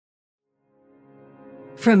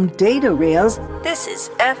From data rails, this is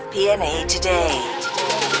FP&A Today.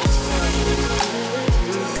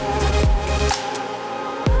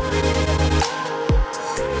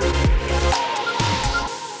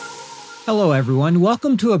 Hello, everyone.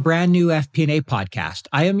 Welcome to a brand new FP&A podcast.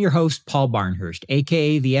 I am your host, Paul Barnhurst,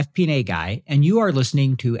 aka the FP&A Guy, and you are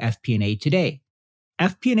listening to FP&A Today.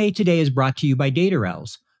 FP&A Today is brought to you by Data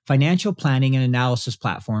Rails, financial planning and analysis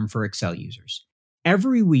platform for Excel users.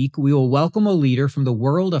 Every week, we will welcome a leader from the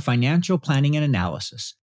world of financial planning and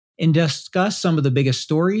analysis and discuss some of the biggest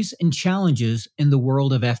stories and challenges in the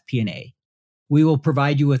world of FP&A. We will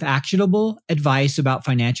provide you with actionable advice about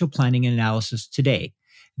financial planning and analysis today.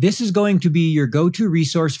 This is going to be your go-to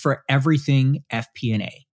resource for everything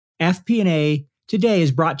FP&A. FP&A Today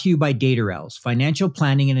is brought to you by Data Rails, financial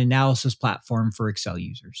planning and analysis platform for Excel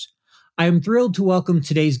users. I am thrilled to welcome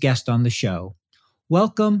today's guest on the show.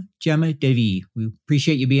 Welcome, Gemma, Davie. We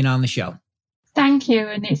appreciate you being on the show. Thank you,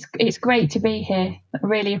 and it's great to be here. I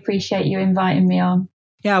really appreciate you inviting me on.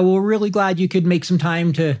 Yeah, well, we're really glad you could make some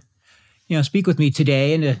time to, speak with me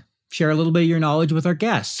today and to share a little bit of your knowledge with our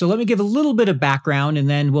guests. So let me give a little bit of background, and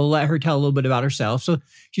then we'll let her tell a little bit about herself. So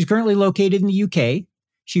she's currently located in the UK.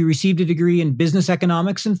 She received a degree in business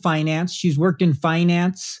economics and finance. She's worked in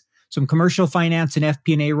finance, some commercial finance and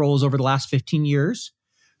FP&A roles over the last 15 years.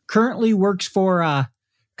 Currently works for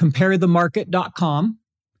comparethemarket.com.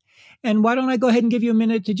 And why don't I go ahead and give you a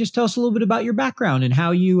minute to just tell us a little bit about your background and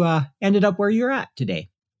how you ended up where you're at today.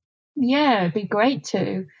 Yeah, it'd be great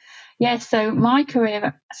to. Yeah, so my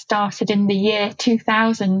career started in the year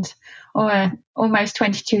 2000, or almost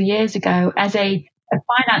 22 years ago, as a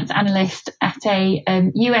finance analyst at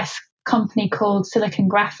a US company called Silicon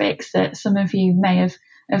Graphics that some of you may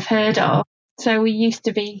have heard of. So we used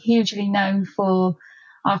to be hugely known for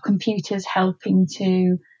our computers helping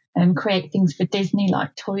to create things for Disney,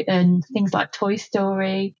 like things like Toy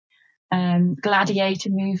Story, Gladiator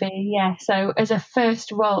movie. Yeah, so as a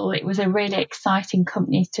first role, it was a really exciting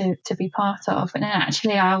company to be part of. And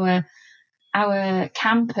actually our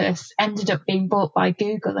campus ended up being bought by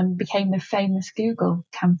Google and became the famous Google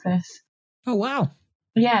campus. Oh, wow.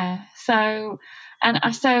 Yeah.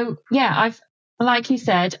 I've, like you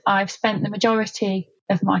said, I've spent the majority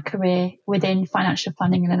of my career within financial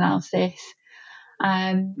planning and analysis,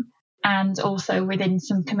 and also within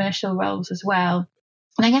some commercial roles as well.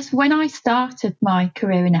 And I guess when I started my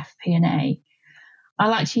career in FP&A, I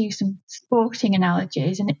like to use some sporting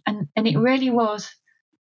analogies, and it really was,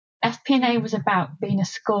 FP&A was about being a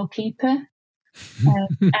scorekeeper,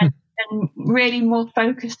 and really more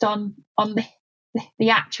focused on the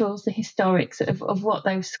actuals, the historics of what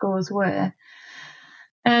those scores were.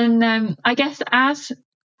 And I guess as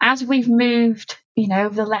we've moved,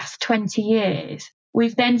 over the last 20 years,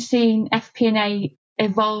 we've then seen FP&A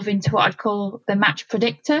evolve into what I'd call the match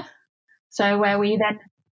predictor. So where we then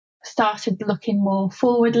started looking more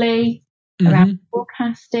forwardly around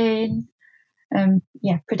forecasting,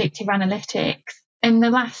 predictive analytics. In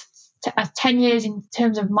the last 10 years, in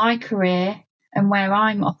terms of my career and where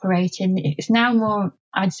I'm operating, it's now more,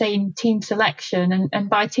 I'd say, in team selection, and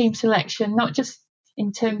by team selection, not just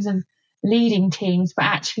in terms of leading teams, but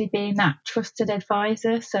actually being that trusted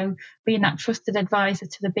advisor. So being that trusted advisor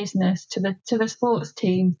to the business, to the sports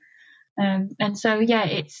team. And so, yeah,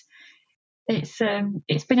 it's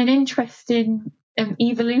been an interesting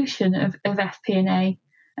evolution of FP&A,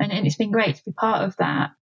 and it's been great to be part of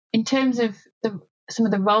that. In terms of some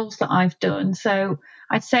of the roles that I've done, so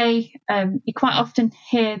I'd say you quite often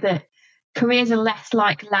hear that careers are less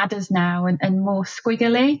like ladders now and more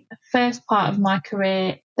squiggly. The first part of my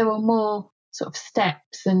career, there were more sort of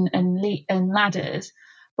steps and ladders,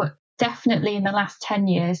 but definitely in the last 10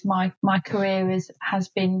 years, my career has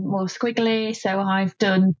been more squiggly. So I've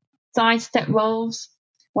done sidestep roles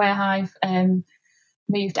where I've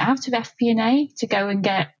moved out of FP&A to go and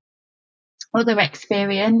get other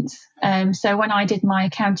experience. So when I did my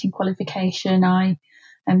accounting qualification, I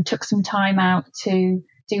took some time out to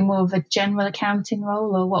do more of a general accounting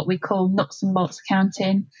role, or what we call nuts and bolts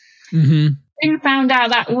accounting. Soon found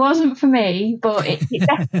out that wasn't for me, but it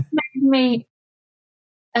definitely made me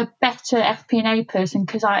a better FP&A person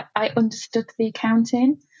because I understood the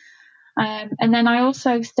accounting. And then I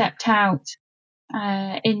also stepped out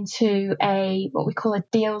into what we call a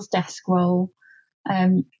deals desk role,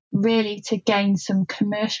 really to gain some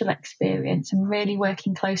commercial experience and really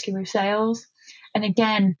working closely with sales. And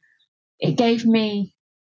again, it gave me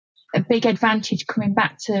a big advantage coming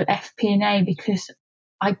back to FP&A because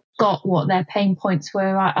I got what their pain points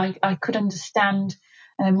were. I could understand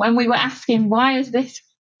when we were asking, why is this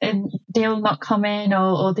deal not come in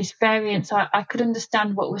or this variance, I could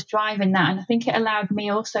understand what was driving that. And I think it allowed me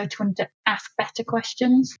also to ask better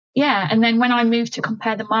questions. Yeah. And then when I moved to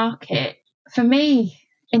compare the market, for me,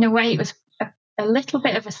 in a way, it was a little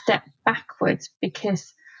bit of a step backwards,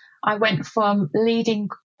 because I went from leading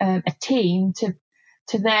a team to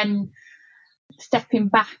then stepping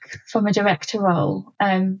back from a director role.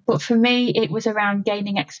 But for me, it was around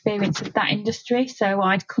gaining experience of that industry. So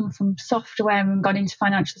I'd come from software and gone into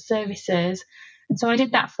financial services. And so I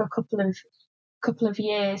did that for a couple of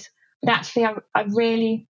years. But actually,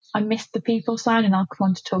 I missed the people side, and I'll come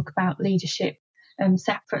on to talk about leadership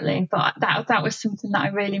separately. But that was something that I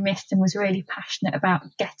really missed and was really passionate about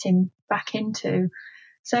getting back into.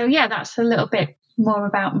 So yeah, that's a little bit more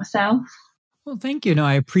about myself. Well, thank you. No,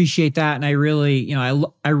 I appreciate that. And I really, I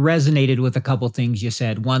resonated with a couple things you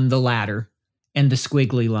said. One, the latter and the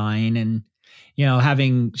squiggly line. And,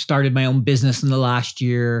 having started my own business in the last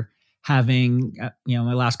year, having,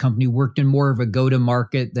 my last company worked in more of a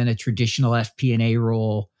go-to-market than a traditional FP&A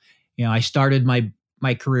role. I started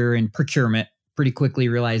my career in procurement, pretty quickly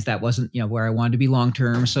realized that wasn't, where I wanted to be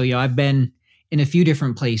long-term. So, I've been in a few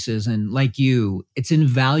different places. And like you, it's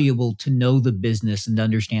invaluable to know the business and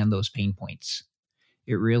understand those pain points.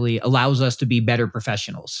 It really allows us to be better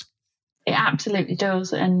professionals. It absolutely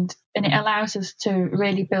does. And it allows us to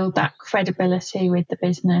really build that credibility with the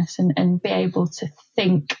business and be able to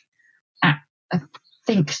think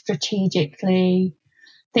strategically,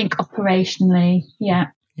 think operationally. Yeah.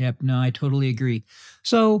 Yep. No, I totally agree.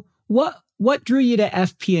 So what drew you to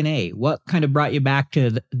FP&A? What kind of brought you back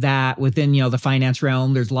to that within, the finance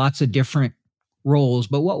realm? There's lots of different roles,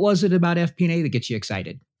 but what was it about FP&A that gets you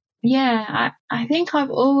excited? Yeah, I think I've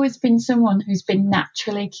always been someone who's been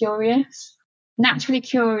naturally curious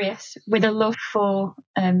with a love for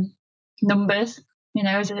numbers.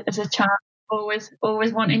 As a child, always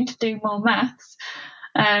wanting to do more maths,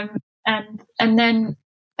 and then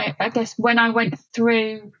I guess when I went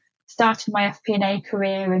through, started my FP&A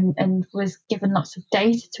career and was given lots of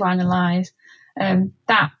data to analyse,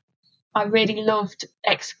 that I really loved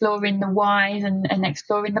exploring the whys and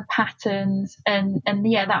exploring the patterns and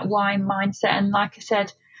that why mindset. And like I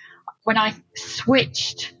said, when I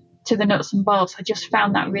switched to the nuts and bolts, I just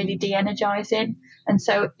found that really de-energizing. And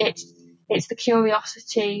so it's the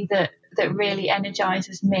curiosity that really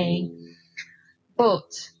energizes me.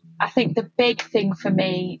 But I think the big thing for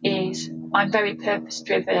me is I'm very purpose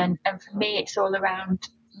driven, and for me it's all around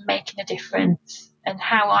making a difference and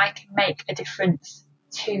how I can make a difference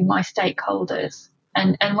to my stakeholders.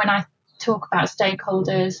 And when I talk about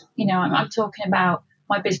stakeholders, I'm talking about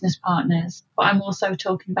my business partners, but I'm also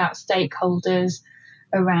talking about stakeholders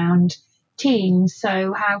around teams.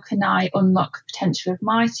 So how can I unlock the potential of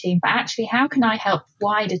my team, but actually how can I help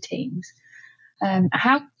wider teams?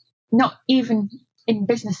 How, not even in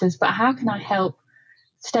businesses, but how can I help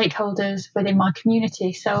stakeholders within my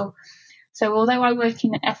community? So although I work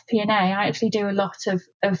in FP&A, I actually do a lot of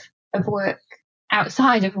work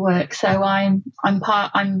outside of work. So I'm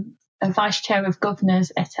a vice chair of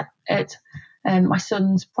governors at my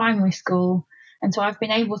son's primary school, and so I've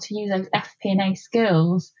been able to use those FP&A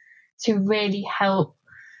skills to really help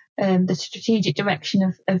the strategic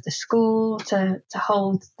direction of the school, to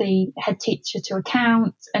hold the head teacher to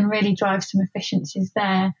account and really drive some efficiencies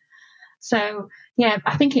there. So yeah,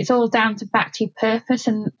 I think it's all down to back to your purpose,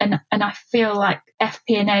 and I feel like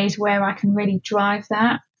FP&A is where I can really drive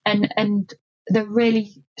that. And the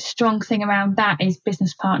really strong thing around that is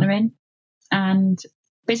business partnering, and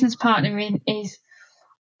business partnering is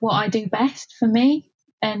what I do best for me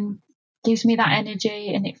and gives me that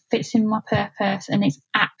energy, and it fits in my purpose, and it's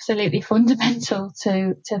absolutely fundamental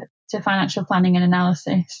to financial planning and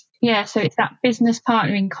analysis. Yeah, so it's that business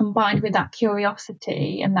partnering combined with that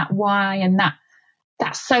curiosity and that why and that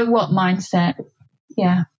so what mindset.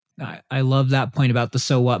 Yeah. I love that point about the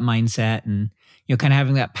so what mindset, and kind of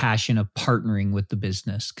having that passion of partnering with the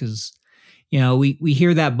business, because we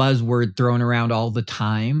hear that buzzword thrown around all the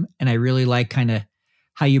time, and I really like kind of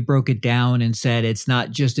how you broke it down and said it's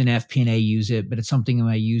not just an FP&A use it, but it's something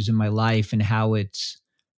I use in my life and how it's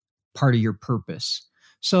part of your purpose.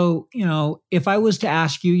 So, if I was to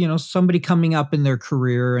ask you, somebody coming up in their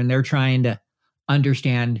career and they're trying to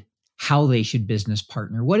understand how they should business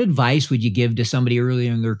partner, what advice would you give to somebody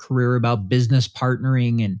earlier in their career about business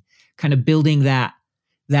partnering and kind of building that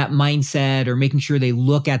mindset, or making sure they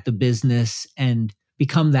look at the business and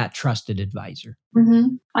become that trusted advisor?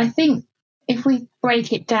 Mm-hmm. I think if we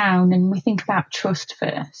break it down and we think about trust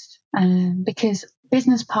first, because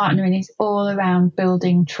business partnering is all around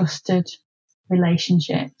building trusted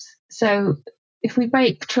relationships. So if we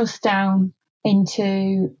break trust down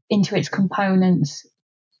into its components.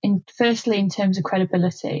 Firstly, in terms of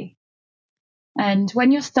credibility. And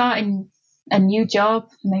when you're starting a new job,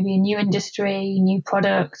 maybe a new industry, new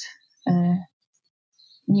product,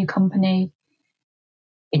 new company,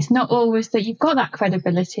 it's not always that you've got that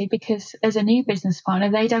credibility, because as a new business partner,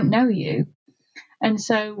 they don't know you. And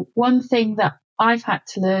so one thing that I've had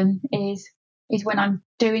to learn is when I'm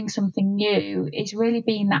doing something new, is really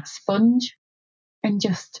being that sponge and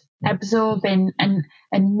just absorbing and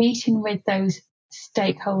meeting with those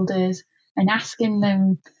stakeholders and asking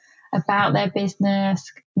them about their business,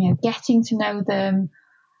 getting to know them,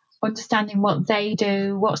 understanding what they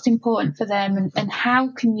do, what's important for them, and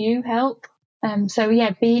how can you help.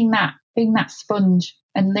 Being that sponge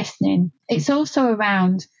and listening. It's also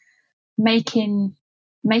around making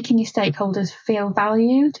your stakeholders feel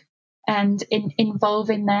valued and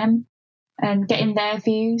involving them and getting their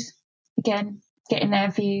views and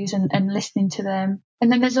listening to them.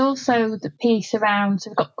 And then there's also the piece around,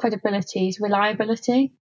 so we've got credibility, is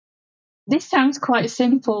reliability. This sounds quite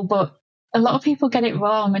simple, but a lot of people get it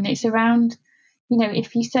wrong. And it's around,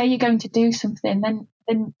 if you say you're going to do something,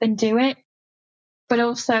 then do it. But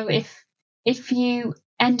also if you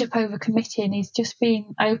end up overcommitting, is just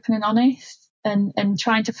being open and honest and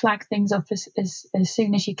trying to flag things up as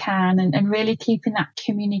soon as you can, and really keeping that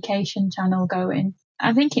communication channel going.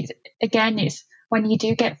 I think it's when you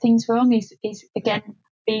do get things wrong, is again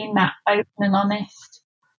being that open and honest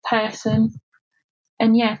person.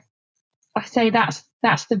 And yeah, I say that's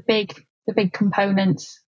the big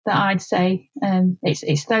components that I'd say.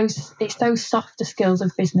 It's those softer skills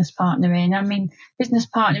of business partnering. I mean, business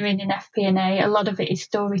partnering in FP&A, a lot of it is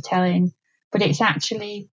storytelling, but it's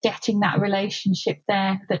actually getting that relationship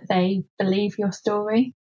there that they believe your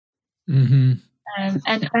story. Mm-hmm.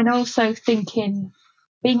 And also thinking,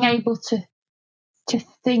 being able to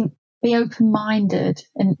think, be open-minded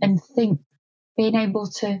and think, being able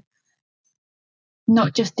to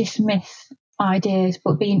not just dismiss ideas,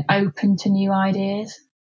 but being open to new ideas.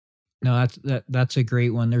 No, that's a great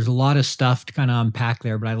one. There's a lot of stuff to kind of unpack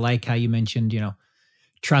there, but I like how you mentioned,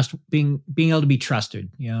 trust, being able to be trusted.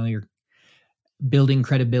 You're building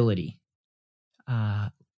credibility,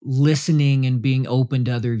 listening and being open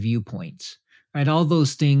to other viewpoints, right? All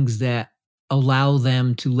those things that allow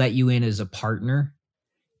them to let you in as a partner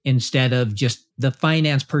instead of just the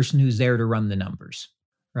finance person who's there to run the numbers,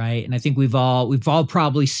 right? And I think we've all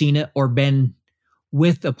probably seen it or been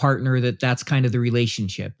with a partner that's kind of the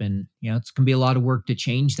relationship. And, it's going to be a lot of work to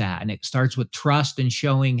change that. And it starts with trust and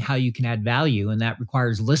showing how you can add value. And that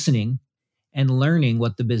requires listening and learning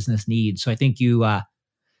what the business needs. So I think you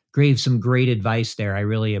gave some great advice there. I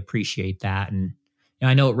really appreciate that. And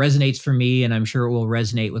I know it resonates for me, and I'm sure it will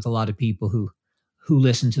resonate with a lot of people who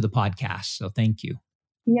listen to the podcast. So thank you.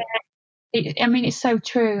 Yeah. It's so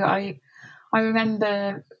true. I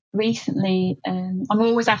remember recently, I'm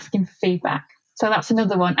always asking for feedback. So that's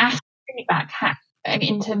another one. Ask feedback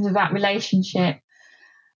in terms of that relationship.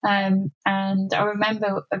 And I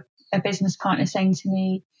remember a business partner saying to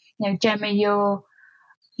me, Gemma, you're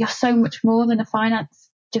so much more than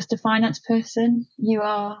just a finance person. You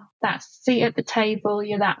are that seat at the table.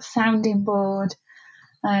 You're that sounding board.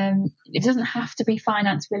 It doesn't have to be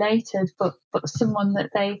finance related, but someone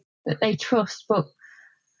that they trust,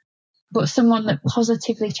 but someone that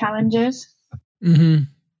positively challenges. Mm-hmm.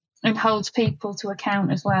 And holds people to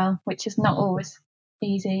account as well, which is not always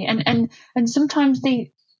easy. And sometimes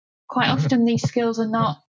quite often these skills are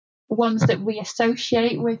not ones that we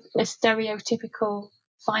associate with a stereotypical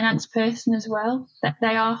finance person as well, that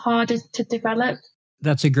they are harder to develop.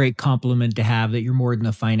 That's a great compliment to have, that you're more than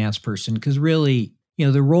a finance person, because really,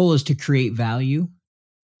 the role is to create value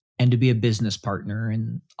and to be a business partner.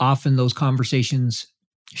 And often those conversations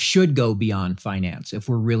should go beyond finance if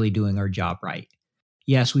we're really doing our job right.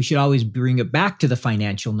 Yes, we should always bring it back to the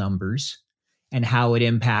financial numbers and how it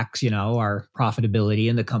impacts, our profitability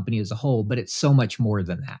and the company as a whole, but it's so much more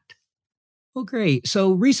than that. Well, great.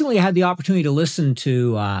 So recently I had the opportunity to listen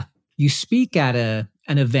to you speak at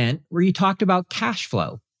an event where you talked about cash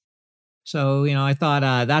flow. So, I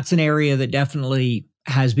thought that's an area that definitely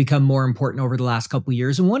has become more important over the last couple of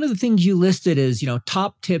years. And one of the things you listed is,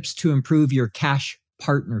 top tips to improve your cash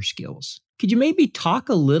partner skills. Could you maybe talk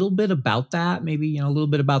a little bit about that? Maybe, a little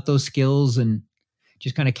bit about those skills and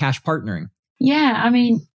just kind of cash partnering. Yeah,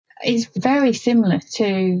 it's very similar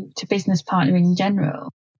to business partnering in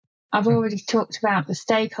general. I've already talked about the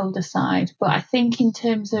stakeholder side, but I think in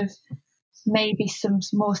terms of maybe some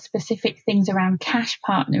more specific things around cash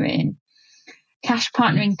partnering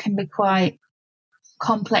can be quite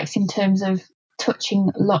complex in terms of touching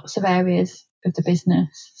lots of areas of the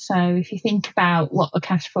business. So if you think about what a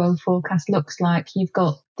cash flow forecast looks like, you've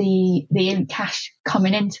got the cash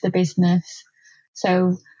coming into the business.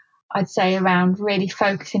 So I'd say around really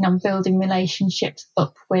focusing on building relationships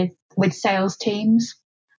up with sales teams,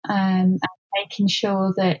 and making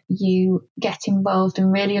sure that you get involved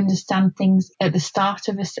and really understand things at the start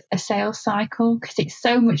of a sales cycle, because it's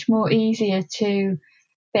so much more easier to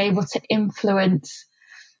be able to influence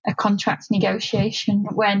a contract negotiation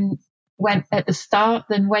when at the start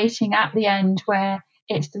than waiting at the end, where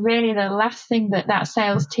it's really the last thing that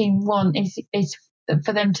sales team want is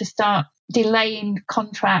for them to start delaying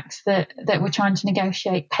contracts that we're trying to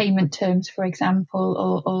negotiate payment terms, for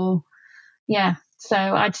example, or yeah. So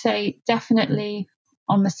I'd say definitely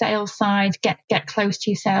on the sales side, get close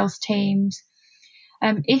to your sales teams.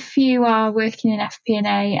 If you are working in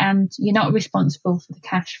FP&A and you're not responsible for the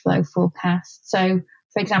cash flow forecast, so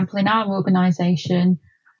for example, in our organisation,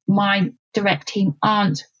 my direct team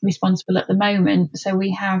aren't responsible at the moment, so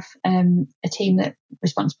we have a team that's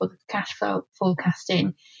responsible for cash flow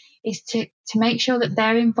forecasting, is to make sure that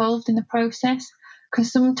they're involved in the process,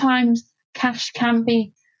 because sometimes cash can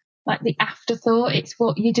be like the afterthought. It's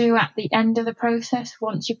what you do at the end of the process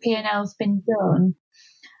once your P&L's been done.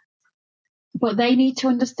 But they need to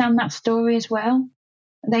understand that story as well.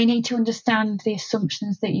 They need to understand the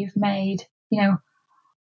assumptions that you've made. You know,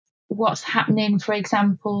 what's happening, for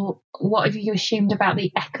example, what have you assumed about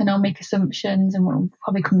the economic assumptions? And we'll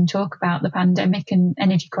probably come and talk about the pandemic and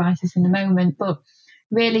energy crisis in a moment, but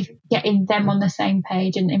really getting them on the same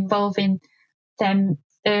page and involving them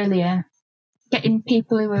earlier, getting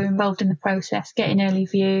people who are involved in the process, getting early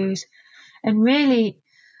views, and really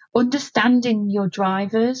understanding your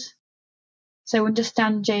drivers. So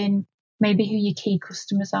understanding maybe who your key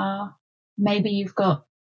customers are. Maybe you've got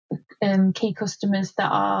key customers that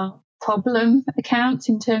are problem accounts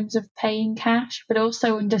in terms of paying cash, but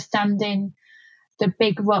also understanding the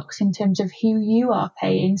big rocks in terms of who you are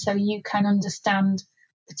paying, so you can understand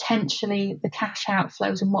potentially the cash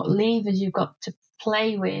outflows and what levers you've got to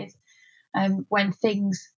play with when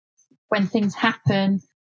things happen.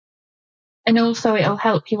 And also it'll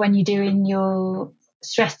help you when you're doing your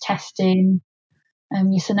stress testing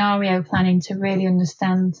and your scenario planning to really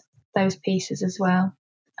understand those pieces as well.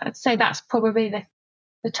 I'd say that's probably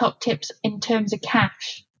the top tips in terms of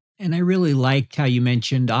cash. And I really liked how you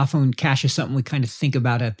mentioned often cash is something we kind of think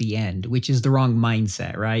about at the end, which is the wrong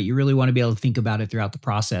mindset, right? You really want to be able to think about it throughout the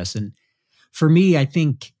process. And for me, I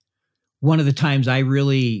think one of the times I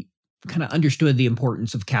really kind of understood the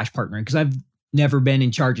importance of cash partnering, because I've never been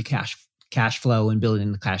in charge of cash flow and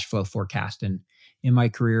building the cash flow forecast. And in my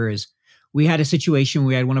career is we had a situation,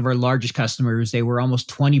 we had one of our largest customers, they were almost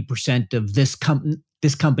 20% of this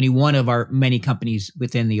company, one of our many companies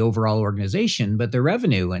within the overall organization, but their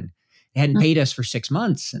revenue, and they hadn't paid us for 6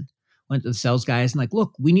 months, and went to the sales guys and like,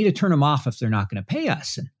 look, we need to turn them off if they're not going to pay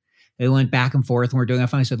us. And they went back and forth and we're doing it. I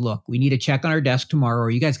finally said, look, we need a check on our desk tomorrow or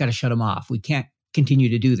you guys got to shut them off. We can't continue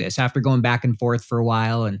to do this. After going back and forth for a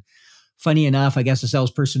while, and funny enough, I guess the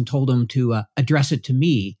salesperson told them to address it to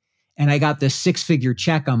me. And I got this 6-figure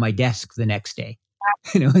check on my desk the next day.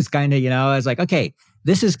 And it was kind of, I was like, okay,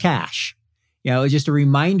 this is cash. It was just a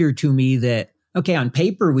reminder to me that, okay, on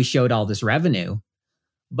paper, we showed all this revenue,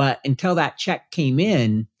 but until that check came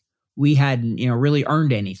in, we hadn't, really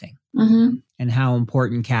earned anything and how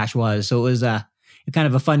important cash was. So it was a kind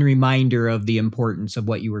of a fun reminder of the importance of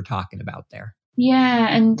what you were talking about there. Yeah.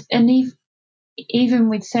 And even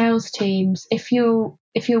with sales teams, if you're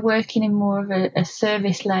working in more of a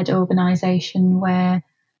service-led organization where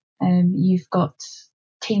you've got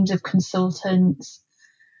teams of consultants,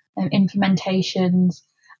 implementations,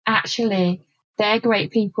 actually they're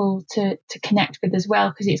great people to connect with as well,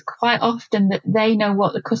 because it's quite often that they know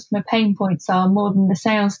what the customer pain points are more than the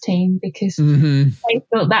sales team, because they've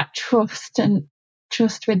built that trust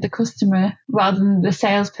with the customer rather than the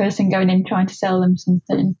salesperson going in trying to sell them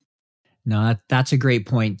something. No, that's a great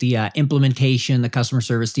point. The implementation, the customer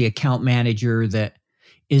service, the account manager that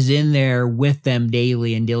is in there with them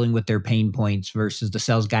daily and dealing with their pain points versus the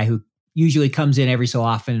sales guy who usually comes in every so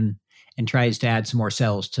often and tries to add some more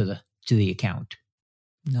sales to the account.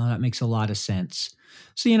 No, that makes a lot of sense.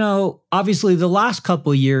 So, obviously the last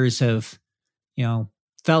couple of years have,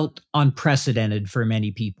 felt unprecedented for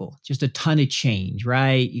many people. Just a ton of change,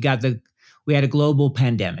 right? We had a global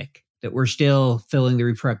pandemic that we're still feeling the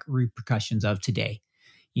repercussions of today.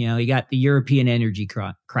 You got the European energy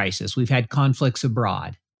crisis. We've had conflicts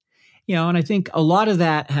abroad. And I think a lot of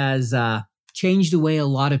that has changed the way a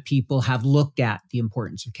lot of people have looked at the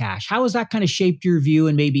importance of cash. How has that kind of shaped your view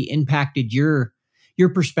and maybe impacted your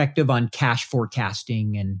perspective on cash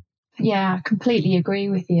forecasting? And Yeah, I completely agree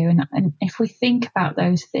with you. And if we think about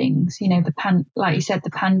those things, like you said, the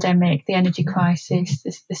pandemic, the energy crisis,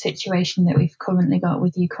 the situation that we've currently got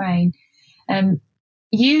with Ukraine,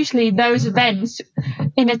 usually those events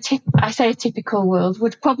in a typical world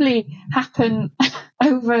would probably happen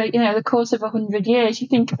over, the course of 100 years. You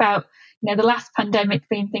think about, the last pandemic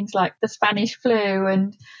being things like the Spanish flu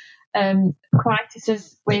and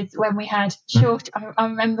crises with when we had I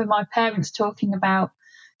remember my parents talking about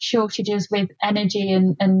shortages with energy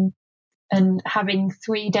and having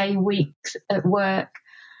 3-day weeks at work.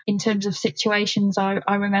 In terms of situations, I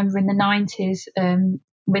remember in the 90s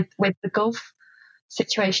with the Gulf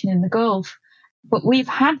situation in the Gulf, but we've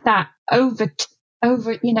had that over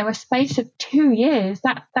a space of 2 years.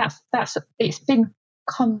 That's it's been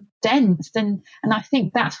condensed, and I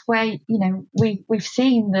think that's where we've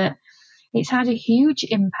seen that it's had a huge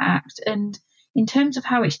impact. And in terms of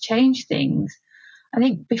how it's changed things, I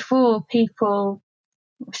think before people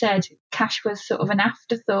said cash was sort of an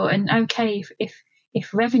afterthought, and okay,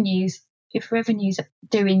 if revenues are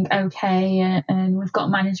doing okay and we've got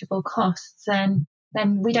manageable costs, then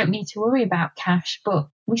we don't need to worry about cash. But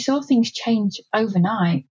we saw things change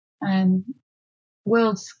overnight.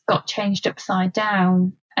 Worlds got changed upside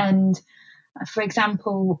down, and for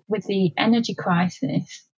example, with the energy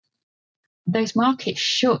crisis, those markets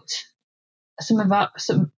shut some of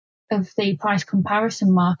the price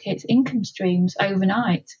comparison markets income streams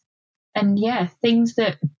overnight. And things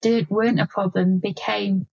that weren't a problem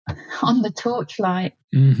became on the torchlight.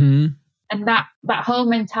 Mm-hmm. And that whole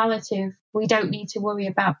mentality of we don't need to worry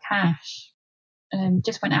about cash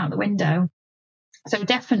just went out the window. So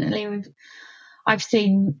definitely I've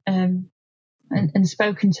seen and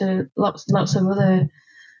spoken to lots of other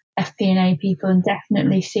FP&A people, and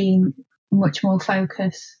definitely seen much more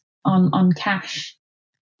focus on cash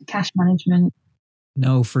management.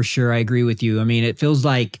 No, for sure. I agree with you. I mean, it feels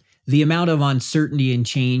like the amount of uncertainty and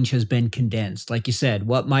change has been condensed. Like you said,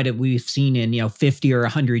 what might have we've seen in 50 or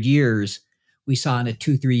 100 years, we saw in a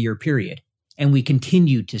 2-3 year period, and we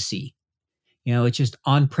continue to see. It's just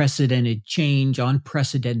unprecedented change,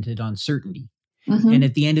 unprecedented uncertainty. Mm-hmm. And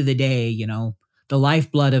at the end of the day, the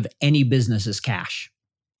lifeblood of any business is cash.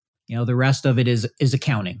 The rest of it is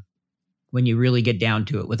accounting. When you really get down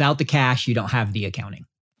to it, without the cash, you don't have the accounting.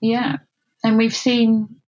 Yeah. And we've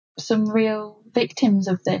seen some real victims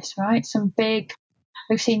of this, right?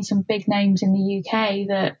 We've seen some big names in the UK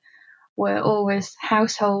that were always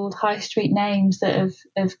household high street names that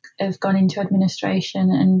have gone into administration,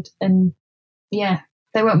 and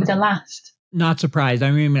they won't be the last. Not surprised. I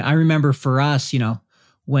remember for us,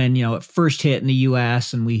 when it first hit in the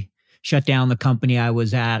US and we shut down the company I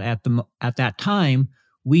was at that time,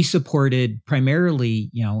 we supported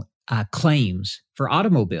primarily, claims for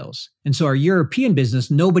automobiles. And so our European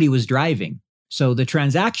business, nobody was driving. So the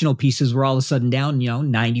transactional pieces were all of a sudden down,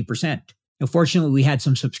 90%. Fortunately, we had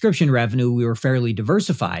some subscription revenue. We were fairly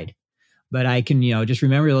diversified. But I can, just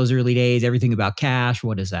remember those early days, everything about cash.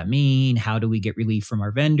 What does that mean? How do we get relief from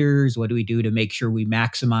our vendors? What do we do to make sure we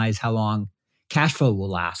maximize how long cash flow will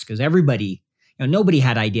last? Because everybody, nobody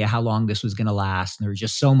had idea how long this was going to last. And there was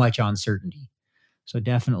just so much uncertainty. So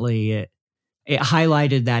definitely it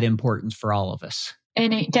highlighted that importance for all of us.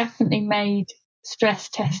 And it definitely made stress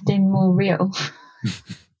testing more real.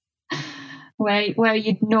 where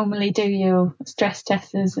you'd normally do your stress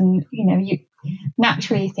testers, and you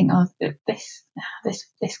naturally think, oh, this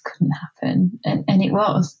couldn't happen, and it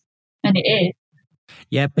was, and it is.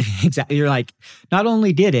 Yep, exactly. You're like, not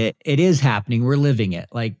only did it is happening, we're living it.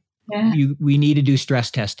 Like, we need to do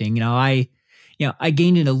stress testing. I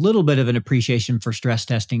gained a little bit of an appreciation for stress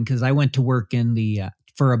testing because I went to work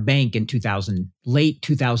for a bank in late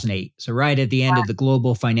 2008. So right at the end of the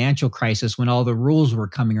global financial crisis, when all the rules were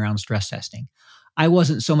coming around stress testing. I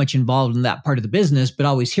wasn't so much involved in that part of the business, but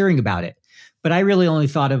always hearing about it. But I really only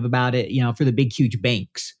thought about it, for the big, huge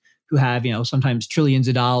banks who have, sometimes trillions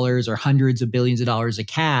of dollars or hundreds of billions of dollars of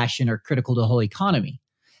cash and are critical to the whole economy.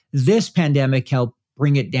 This pandemic helped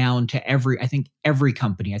bring it down to every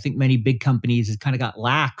company. I think many big companies has kind of got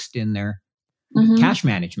laxed in their cash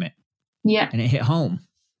management. Yeah. And it hit home.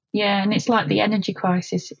 Yeah. And it's like the energy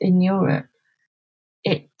crisis in Europe.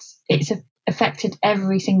 It's affected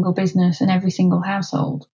every single business and every single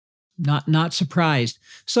household. Not surprised.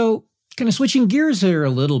 So kind of switching gears there a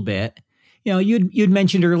little bit, you'd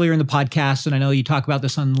mentioned earlier in the podcast, and I know you talk about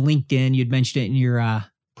this on LinkedIn, you'd mentioned it in your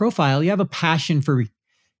profile, you have a passion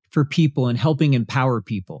for people and helping empower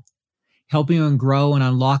people, helping them grow and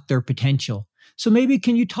unlock their potential. So maybe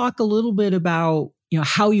can you talk a little bit about,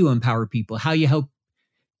 how you empower people, how you help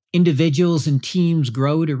individuals and teams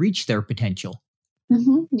grow to reach their potential?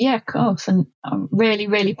 Yeah, of course. And I'm really,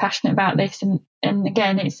 really passionate about this. And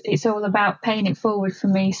again, it's all about paying it forward for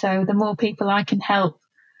me. So the more people I can help,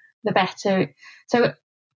 the better. So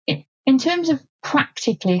in terms of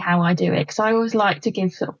practically how I do it, because I always like to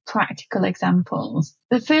give sort of practical examples.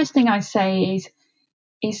 The first thing I say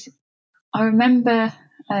is I remember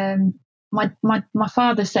my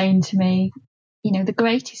father saying to me, the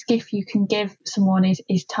greatest gift you can give someone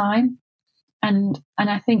is time. And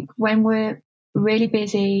I think when we're really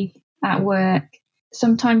busy at work,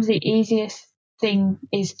 sometimes the easiest thing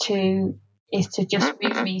is to just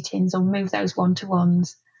move meetings or move those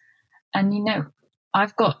one-to-ones. And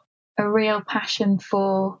I've got a real passion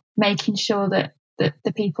for making sure that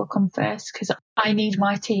the people come first, because I need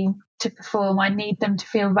my team to perform. I need them to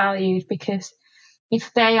feel valued, because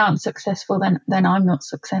if they aren't successful, then I'm not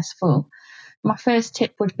successful. My first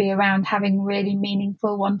tip would be around having really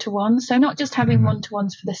meaningful one-to-ones. So not just having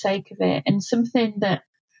one-to-ones for the sake of it. And something that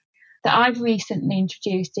I've recently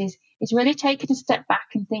introduced is really taking a step back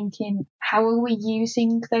and thinking, how are we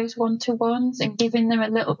using those one-to-ones, and giving them a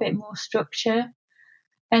little bit more structure,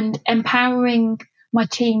 and empowering my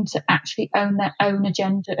team to actually own their own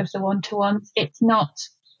agenda of the one-to-ones. It's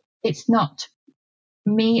not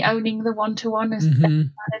me owning the one-to-one as the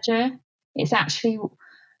manager. It's actually,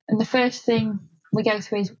 and the first thing we go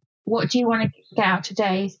through is, what do you want to get out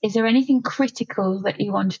today? Is there anything critical that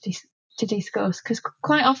you want to discuss? Because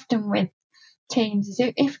quite often with teams,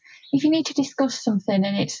 if you need to discuss something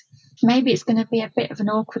and it's going to be a bit of an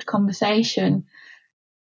awkward conversation,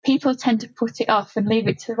 people tend to put it off and leave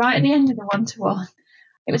it to right at the end of the one-to-one.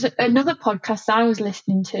 It was another podcast I was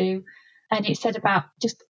listening to, and it said about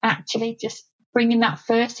just bringing that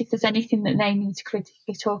first if there's anything that they need to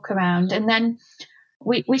critically talk around. And then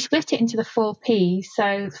we split it into the 4 Ps.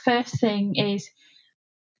 So the first thing is,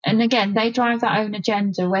 and again, they drive their own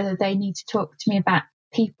agenda, whether they need to talk to me about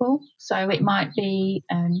people. So it might be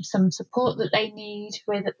some support that they need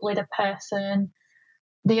with a person.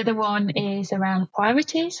 The other one is around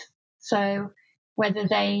priorities. So whether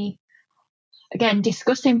they, again,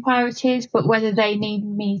 discussing priorities, but whether they need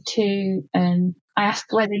me to, I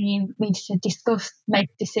ask whether you need me to make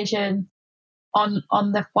a decision on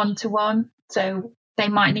the one-to-one. So they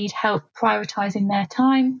might need help prioritising their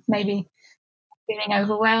time, maybe feeling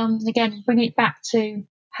overwhelmed. Again, bring it back to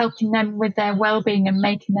helping them with their well-being and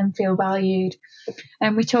making them feel valued.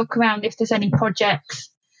 And we talk around if there's any projects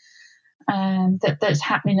that's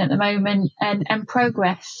happening at the moment, and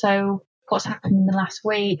progress. So what's happened in the last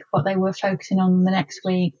week, what they were focusing on the next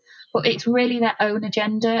week. But it's really their own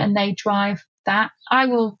agenda, and they drive that. I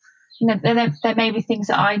will, there may be things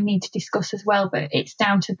that I need to discuss as well, but it's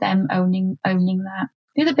down to them owning that.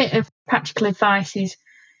 The other bit of practical advice is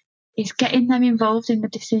getting them involved in the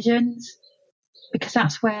decisions, because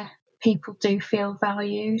that's where people do feel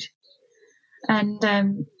valued.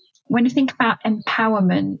 And when you think about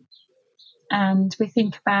empowerment, and we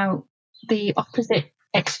think about the opposite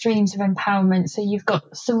extremes of empowerment, so you've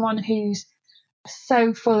got someone who's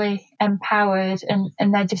so fully empowered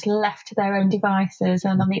and they're just left to their own devices,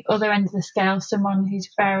 and on the other end of the scale, someone who's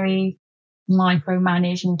very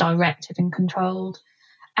micromanaged and directed and controlled.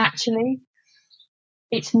 Actually,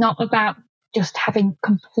 it's not about just having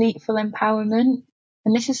complete full empowerment.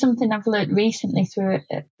 And this is something I've learned recently through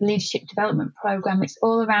a leadership development program. It's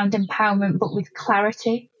all around empowerment, but with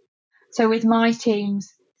clarity. So with my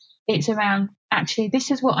teams, it's around, actually,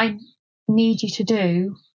 this is what I need you to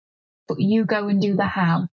do, but you go and do the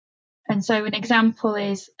how. And so an example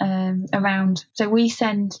is around, so we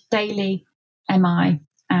send daily MI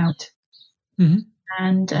out.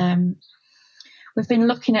 And we've been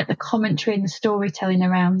looking at the commentary and the storytelling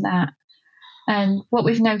around that. And what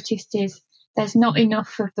we've noticed is there's not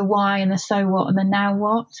enough of the why and the so what and the now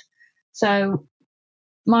what. So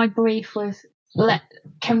my brief was, let's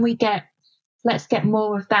get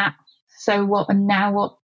more of that so what and now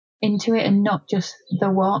what into it, and not just the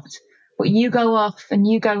what. But you go off and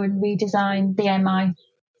you go and redesign the MI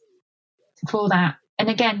for that. And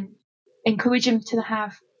again, encourage them to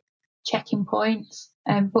have checking points,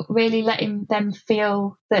 but really letting them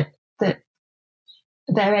feel that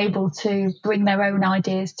they're able to bring their own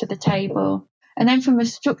ideas to the table. And then from a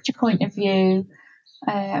structure point of view,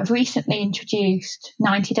 I've recently introduced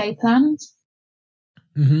 90-day plans.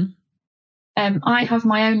 I have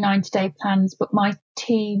my own 90-day plans, but my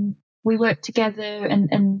team, we work together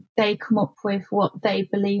and they come up with what they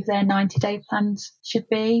believe their 90-day plans should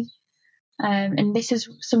be. And this is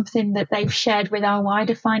something that they've shared with our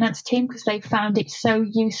wider finance team, because they found it so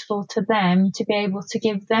useful to them to be able to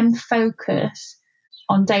give them focus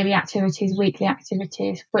on daily activities, weekly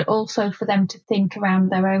activities, but also for them to think around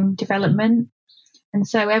their own development. And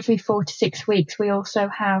so every 4 to 6 weeks, we also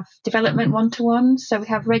have development one-to-ones. So we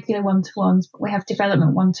have regular one-to-ones, but we have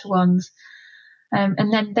development one-to-ones.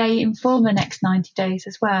 And then they inform the next 90 days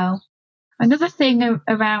as well. Another thing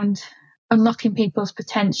around unlocking people's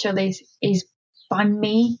potential is by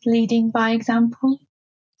me leading by example.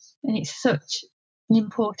 And it's such an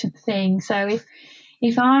important thing. So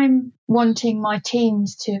if I'm wanting my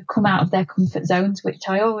teams to come out of their comfort zones, which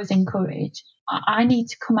I always encourage, I need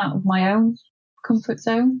to come out of my own comfort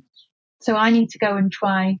zone. So I need to go and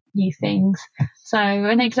try new things. So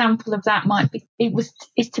an example of that might be,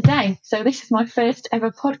 it's today. So this is my first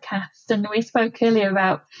ever podcast. And we spoke earlier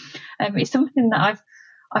about, it's something that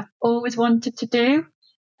I've always wanted to do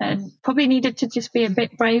and probably needed to just be a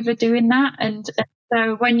bit braver doing that. And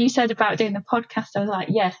so when you said about doing the podcast, I was like,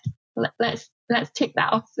 yeah, let's tick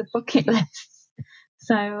that off the bucket list.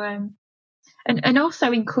 So, and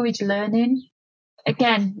also encourage learning.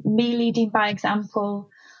 Again, me leading by example.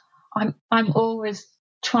 I'm always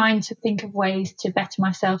trying to think of ways to better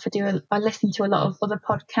myself. I listen to a lot of other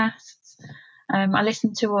podcasts. I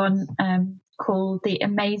listen to one called the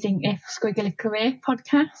Amazing If Squiggly Career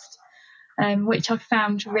podcast, which I've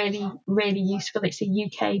found really, really useful. It's a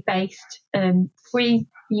UK-based, free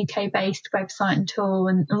UK-based website and tool,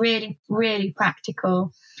 and really, really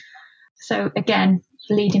practical. So again,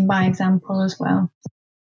 leading by example as well.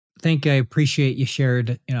 I appreciate you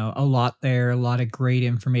shared, a lot there, a lot of great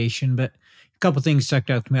information, but a couple of things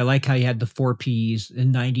stuck out to me. I like how you had the 4 Ps, the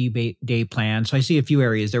 90-day plan. So I see a few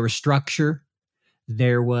areas. There was structure.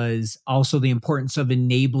 There was also the importance of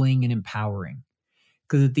enabling and empowering.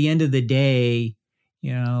 Because at the end of the day,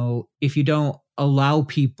 if you don't allow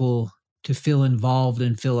people to feel involved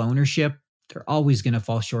and feel ownership, they're always going to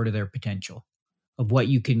fall short of their potential of what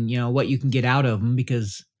you can get out of them,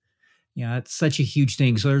 because it's such a huge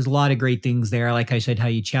thing. So there's a lot of great things there. Like I said, how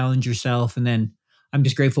you challenge yourself. And then I'm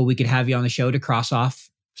just grateful we could have you on the show to cross off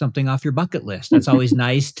something off your bucket list. That's always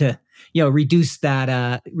nice to, reduce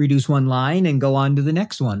one line and go on to the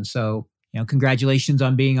next one. So, congratulations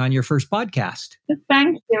on being on your first podcast.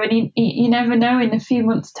 Thank you. And you never know, in a few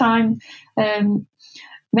months' time,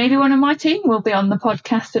 maybe one of my team will be on the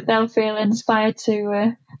podcast, that they'll feel inspired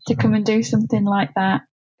to come and do something like that.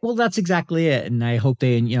 Well, that's exactly it. And I hope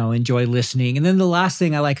they, enjoy listening. And then the last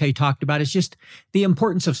thing I like how you talked about is just the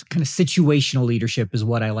importance of kind of situational leadership is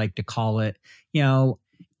what I like to call it,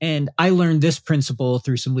 and I learned this principle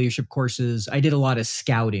through some leadership courses. I did a lot of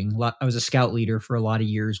scouting. I was a scout leader for a lot of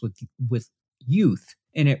years with youth.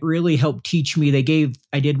 And it really helped teach me.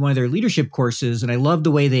 I did one of their leadership courses, and I loved the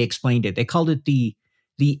way they explained it. They called it the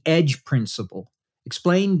EDGE principle: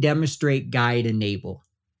 explain, demonstrate, guide, enable.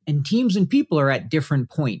 And teams and people are at different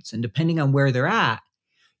points. And depending on where they're at,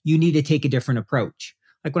 you need to take a different approach.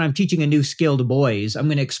 Like when I'm teaching a new skill to boys, I'm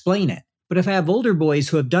going to explain it. But if I have older boys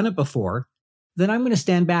who have done it before, then I'm going to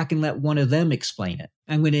stand back and let one of them explain it.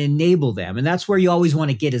 I'm going to enable them. And that's where you always want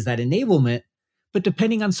to get, is that enablement. But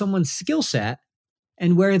depending on someone's skill set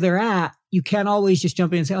and where they're at, you can't always just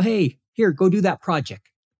jump in and say, oh, hey, here, go do that project,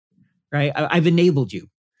 right? I've enabled you.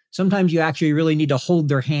 Sometimes you actually really need to hold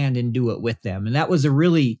their hand and do it with them. And that was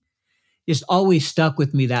just always stuck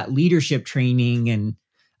with me, that leadership training. And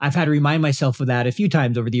I've had to remind myself of that a few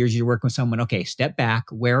times over the years. You're working with someone, okay, step back.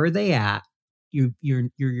 Where are they at?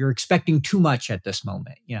 You're expecting too much at this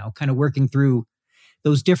moment, kind of working through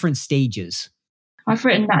those different stages. I've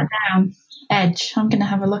written that down. EDGE. I'm going to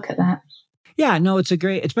have a look at that. Yeah, no, it's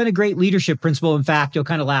been a great leadership principle. In fact, you'll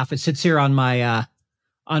kind of laugh. It sits here on my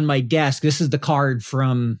desk. This is the card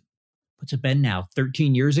from, what's it been now?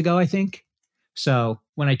 13 years ago, I think. So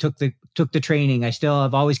when I took the training,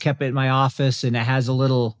 I've always kept it in my office, and it has a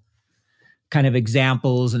little kind of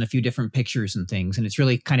examples and a few different pictures and things. And it's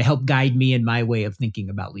really kind of helped guide me in my way of thinking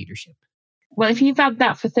about leadership. Well, if you've had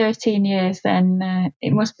that for 13 years, then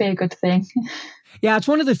it must be a good thing. Yeah, it's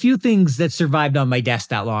one of the few things that survived on my desk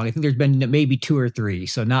that long. I think there's been maybe 2 or 3,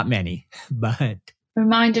 so not many, but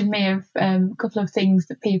reminded me of a couple of things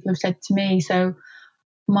that people have said to me. So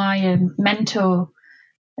my mentor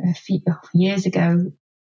a few years ago,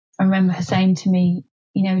 I remember her saying to me,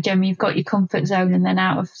 Gemma, you've got your comfort zone, and then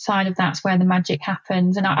outside of that's where the magic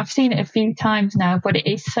happens. And I've seen it a few times now, but it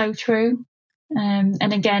is so true.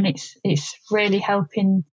 And again, it's really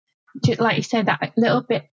helping, like you said, that little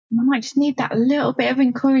bit. I might just need that little bit of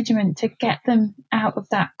encouragement to get them out of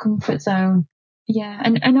that comfort zone. Yeah,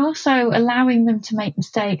 and also allowing them to make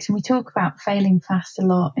mistakes. And we talk about failing fast a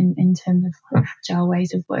lot in terms of agile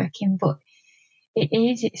ways of working, but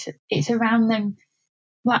it's around them.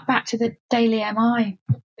 Like back to the daily MI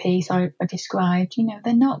piece I described,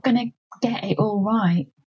 they're not going to get it all right.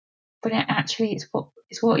 but actually it's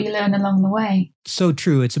what you learn along the way. So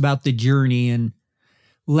true. It's about the journey and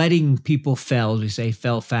letting people fail, as we say,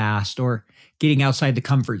 fail fast, or getting outside the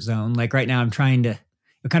comfort zone. Like right now, I'm trying to,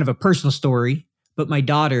 kind of a personal story, but my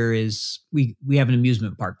daughter is, we have an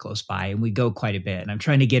amusement park close by and we go quite a bit. And I'm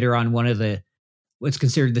trying to get her on one of the, what's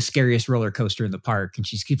considered the scariest roller coaster in the park. And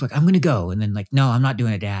she keeps like, I'm going to go. And then like, no, I'm not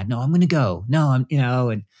doing it, Dad. No, I'm going to go. No,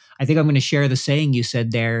 and I think I'm going to share the saying you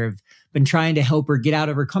said there. I've been trying to help her get out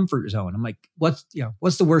of her comfort zone. I'm like, what's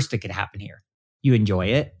the worst that could happen here? You enjoy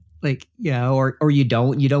it. Like, or you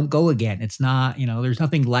don't go again. It's not, there's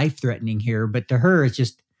nothing life threatening here, but to her, it's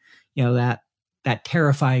just, that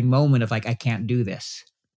terrifying moment of like, I can't do this.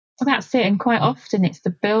 Well, that's it. And quite often it's the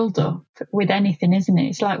build up with anything, isn't it?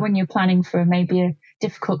 It's like when you're planning for maybe a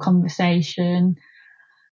difficult conversation,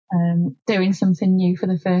 doing something new for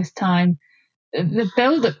the first time, the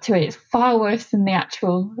build up to it is far worse than the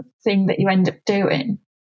actual thing that you end up doing.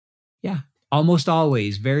 Yeah, almost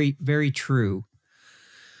always. Very, very true.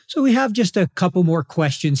 So we have just a couple more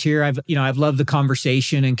questions here. I've loved the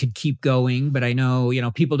conversation and could keep going, but I know,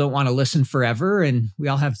 people don't want to listen forever and we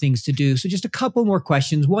all have things to do. So just a couple more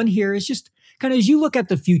questions. One here is just kind of, as you look at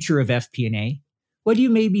the future of FP&A, what do you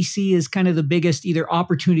maybe see as kind of the biggest either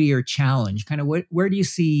opportunity or challenge? Kind of where do you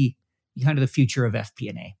see kind of the future of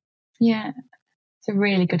FP&A? Yeah, it's a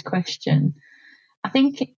really good question. I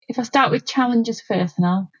think if I start with challenges first and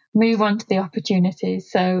I'll move on to the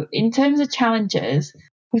opportunities. So in terms of challenges,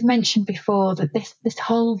 we've mentioned before that this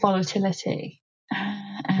whole volatility,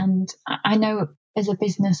 and I know as a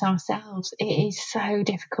business ourselves, it is so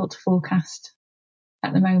difficult to forecast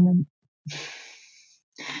at the moment.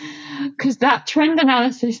 Because that trend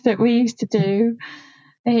analysis that we used to do,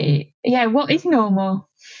 what is normal?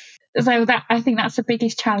 So that I think that's the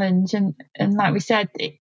biggest challenge. And like we said,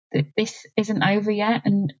 this isn't over yet.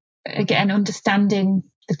 And again, understanding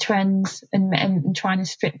the trends and trying to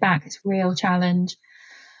strip back is a real challenge.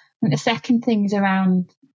 And the second thing is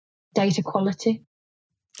around data quality.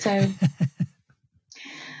 So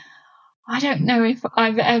I don't know if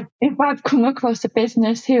I've come across a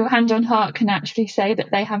business who, hand on heart, can actually say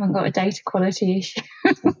that they haven't got a data quality issue.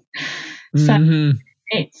 So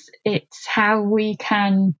it's how we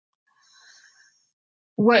can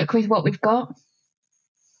work with what we've got,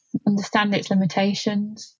 understand its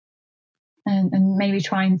limitations, and maybe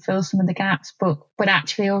try and fill some of the gaps. But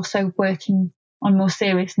actually also working on a more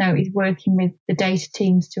serious note is working with the data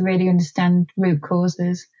teams to really understand root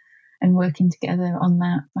causes and working together on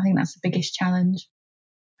that. I think that's the biggest challenge.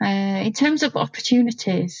 In terms of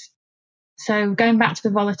opportunities, so going back to the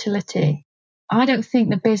volatility, I don't think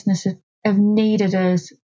the business have needed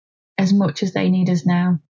us as much as they need us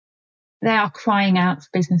now. They are crying out for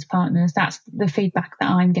business partners. That's the feedback that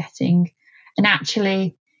I'm getting. And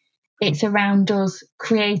actually, it's around us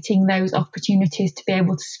creating those opportunities to be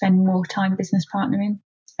able to spend more time business partnering.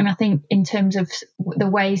 And I think in terms of the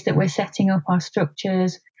ways that we're setting up our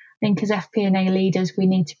structures, I think as FP&A leaders, we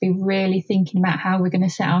need to be really thinking about how we're going to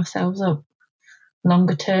set ourselves up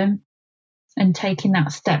longer term and taking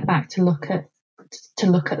that step back to look at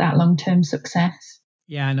that long-term success.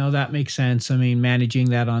 Yeah, I know that makes sense. I mean, managing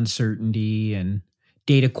that uncertainty and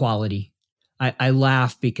data quality. I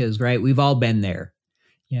laugh because, right, we've all been there.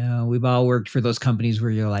 We've all worked for those companies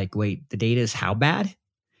where you're like, wait, the data is how bad?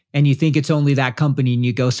 And you think it's only that company and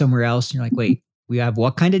you go somewhere else and you're like, wait, we have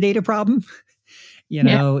what kind of data problem?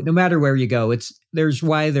 No matter where you go,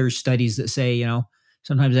 there's studies that say,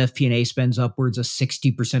 sometimes FP&A spends upwards of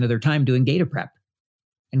 60% of their time doing data prep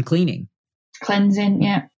and cleaning. Cleansing,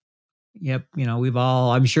 yeah. Yep.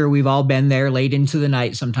 I'm sure we've all been there late into the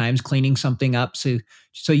night, sometimes cleaning something up. So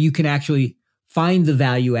you can actually find the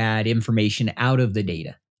value add information out of the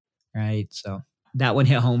data. Right. So that one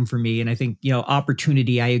hit home for me. And I think,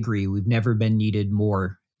 opportunity, I agree. We've never been needed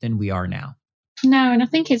more than we are now. No, and I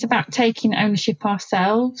think it's about taking ownership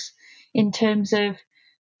ourselves in terms of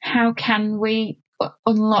how can we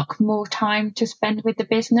unlock more time to spend with the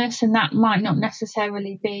business. And that might not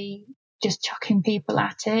necessarily be just chucking people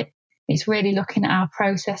at it. It's really looking at our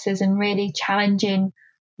processes and really challenging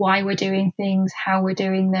why we're doing things, how we're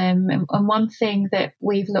doing them. And one thing that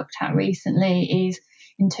we've looked at recently is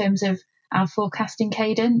in terms of our forecasting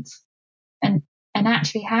cadence and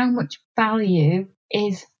actually how much value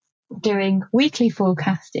is doing weekly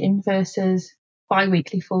forecasting versus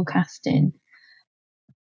bi-weekly forecasting.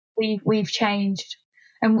 We've changed.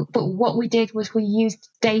 But what we did was we used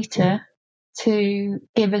data to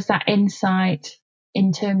give us that insight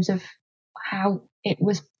in terms of how it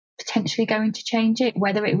was potentially going to change it,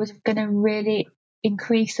 whether it was going to really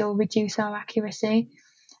increase or reduce our accuracy.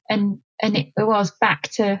 And it was back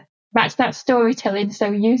to back to that storytelling.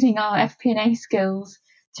 So using our FP&A skills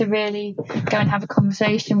to really go and have a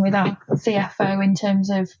conversation with our CFO in terms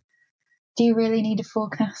of, do you really need a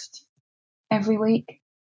forecast every week?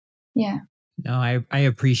 Yeah. No, I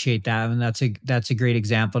appreciate that. And that's a great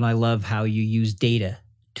example. And I love how you use data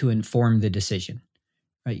to inform the decision,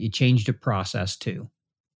 right? You changed the process too.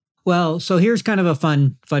 Well, so here's kind of a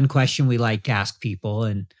fun question we like to ask people.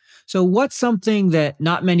 And so what's something that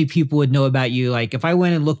not many people would know about you? Like if I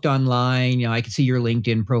went and looked online, I could see your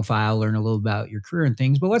LinkedIn profile, learn a little about your career and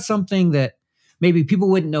things, but what's something that maybe people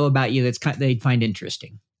wouldn't know about you they'd find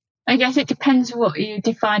interesting? I guess it depends what you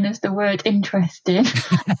define as the word interesting.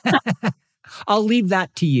 I'll leave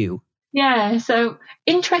that to you. Yeah, so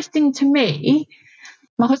interesting to me,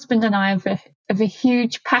 my husband and I have a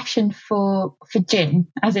huge passion for gin,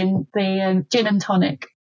 as in the gin and tonic.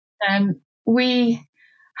 We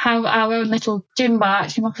have our own little gin bar.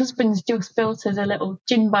 Actually, my husband's just built us a little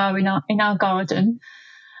gin bar in our garden,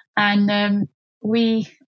 and we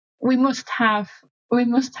must have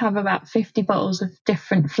about 50 bottles of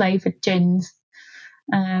different flavoured gins,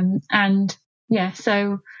 and yeah,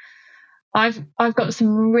 so I've got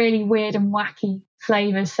some really weird and wacky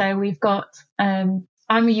flavours. So we've got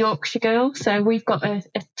I'm a Yorkshire girl, so we've got a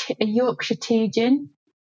Yorkshire tea gin.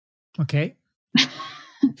 Okay.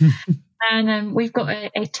 And we've got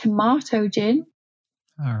a tomato gin.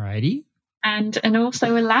 All righty. And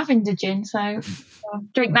also a lavender gin. So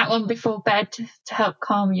drink that one before bed to help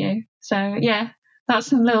calm you. So yeah,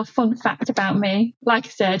 that's a little fun fact about me. Like I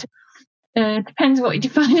said, depends what you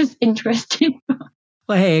define as interesting.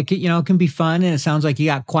 Well, hey, it can be fun, and it sounds like you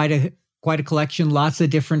got quite a collection, lots of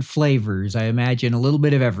different flavors. I imagine a little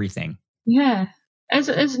bit of everything. Yeah, as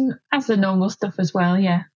the normal stuff as well.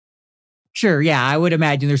 Yeah. Sure, yeah, I would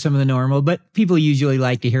imagine there's some of the normal, but people usually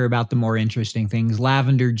like to hear about the more interesting things.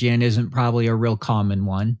 Lavender gin isn't probably a real common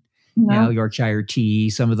one. No. Yorkshire tea,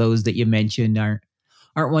 some of those that you mentioned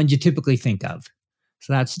aren't ones you typically think of.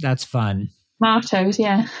 So that's fun. Tomatoes,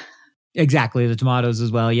 yeah. Exactly, the tomatoes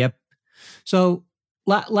as well. Yep. So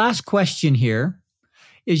last question here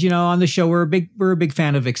is, on the show we're a big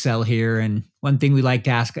fan of Excel here, and one thing we like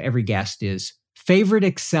to ask every guest is favorite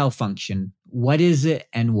Excel function. What is it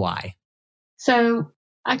and why? So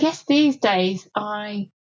I guess these days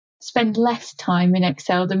I spend less time in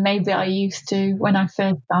Excel than maybe I used to when I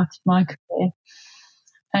first started my career.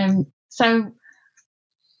 So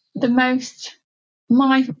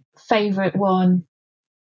my favourite one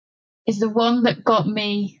is the one that got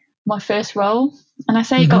me my first role. And I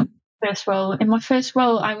say it got me my first role. In my first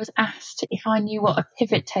role, I was asked if I knew what a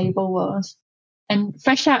pivot table was. And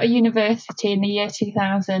fresh out of university in the year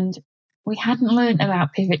 2000, we hadn't learned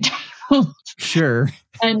about pivot tables. Sure.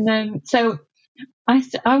 And so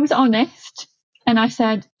I was honest and I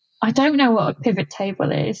said, I don't know what a pivot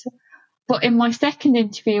table is, but in my second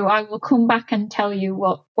interview, I will come back and tell you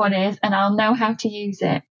what one is, and I'll know how to use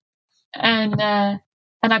it. And I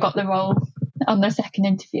got the role on the second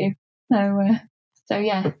interview. So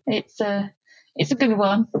yeah, it's a good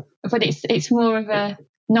one, but it's more of a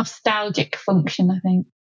nostalgic function, I think.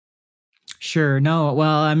 Sure. No.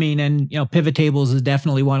 Well, I mean, and pivot tables is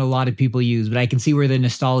definitely one a lot of people use, but I can see where the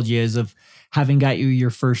nostalgia is of having got you your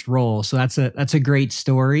first role. So that's a great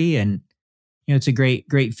story, and it's a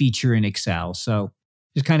great feature in Excel. So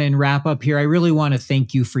just kind of in wrap up here, I really want to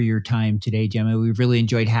thank you for your time today, Gemma. We've really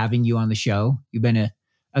enjoyed having you on the show. You've been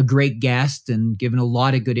a great guest and given a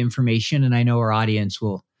lot of good information, and I know our audience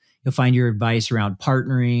you'll find your advice around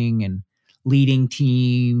partnering and leading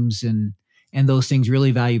teams and those things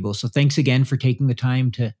really valuable. So thanks again for taking the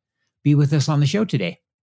time to be with us on the show today.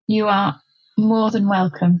 You are more than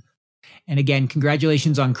welcome. And again,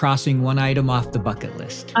 congratulations on crossing one item off the bucket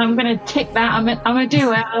list. I'm going to tick that. I'm a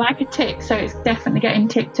doer. I like a tick, so it's definitely getting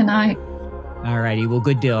ticked tonight. All righty. Well,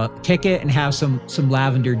 good deal. Tick it and have some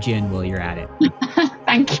lavender gin while you're at it.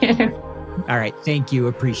 Thank you. All right. Thank you.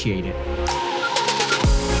 Appreciate it.